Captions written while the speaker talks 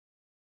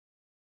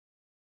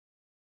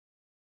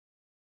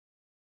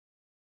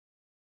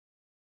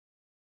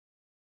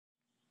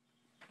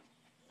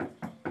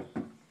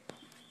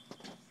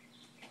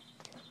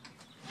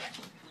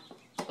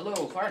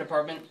Hello, fire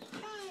department.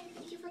 Hi,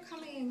 thank you for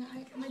coming.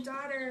 My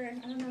daughter,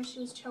 I don't know if she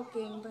was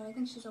choking, but I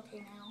think she's okay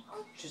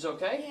now. She's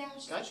okay? Yeah,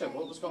 she's Gotcha. okay.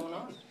 What was going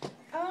on?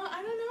 I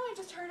don't know. I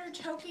just heard her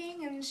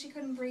choking and she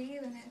couldn't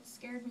breathe and it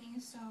scared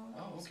me, so...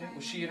 Oh, okay.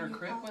 Was she in her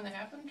crib when that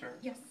happened? Or?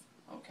 Yes.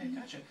 Okay,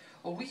 gotcha.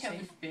 Well, we have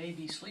a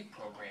baby sleep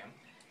program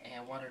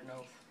and wanted to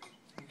know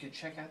if we could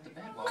check out the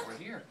bed while we're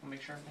here and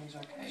make sure everything's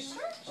okay.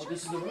 Sure. Oh,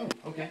 this is the room.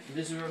 Okay.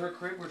 This is her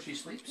crib where she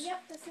sleeps?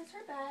 Yep, this is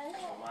her bed.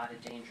 There's a lot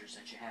of dangers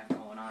that you have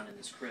going on in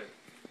this crib.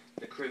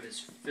 The crib is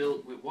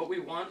filled with what we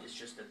want is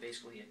just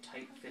basically a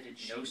tight-fitted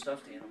sheet. No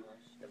stuffed animals.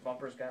 The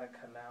bumper's got to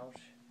come out.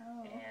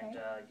 Oh, okay.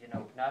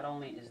 And, not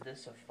only is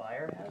this a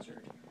fire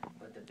hazard,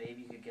 but the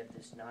baby could get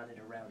this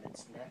knotted around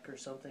its neck or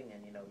something,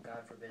 and, God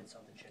forbid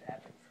something should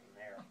happen from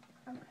there.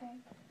 Okay.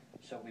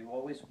 So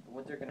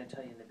what they're going to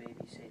tell you in the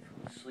Baby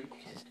Safe Sleep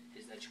Kit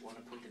is that you want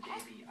to put the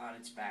baby on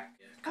its back.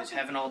 Because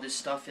having all this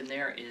stuff in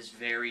there is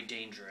very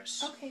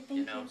dangerous. Okay,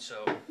 thank you.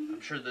 So I'm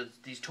sure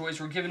that these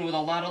toys were given with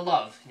a lot of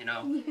love,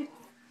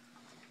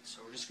 So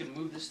we're just going to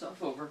move this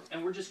stuff over,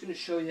 and we're just going to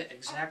show you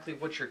exactly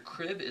what your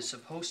crib is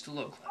supposed to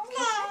look like.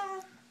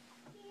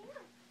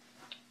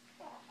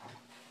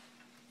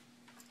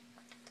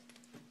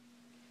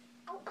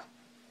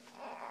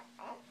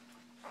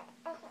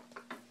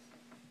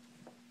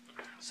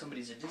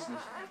 Somebody's a Disney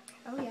fan.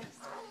 Oh, yes.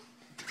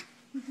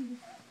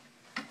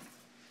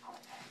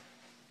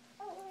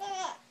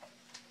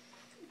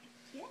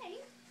 Yay.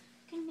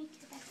 Can make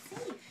your bed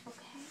safe,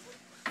 okay?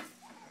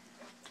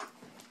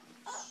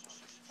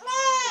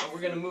 So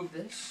we're going to move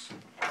this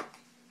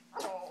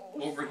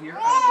over here out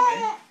of the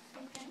way.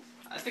 Okay.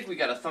 I think we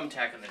got a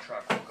thumbtack in the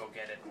truck. We'll go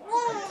get it. And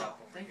we'll put it up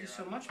over Thank you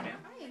so much, ma'am.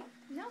 Hi.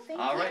 No, thank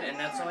you. All right, and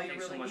that's all you really need.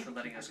 Thanks so much for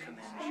letting us come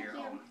in as your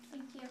home.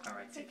 Thank you. All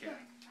right, take care.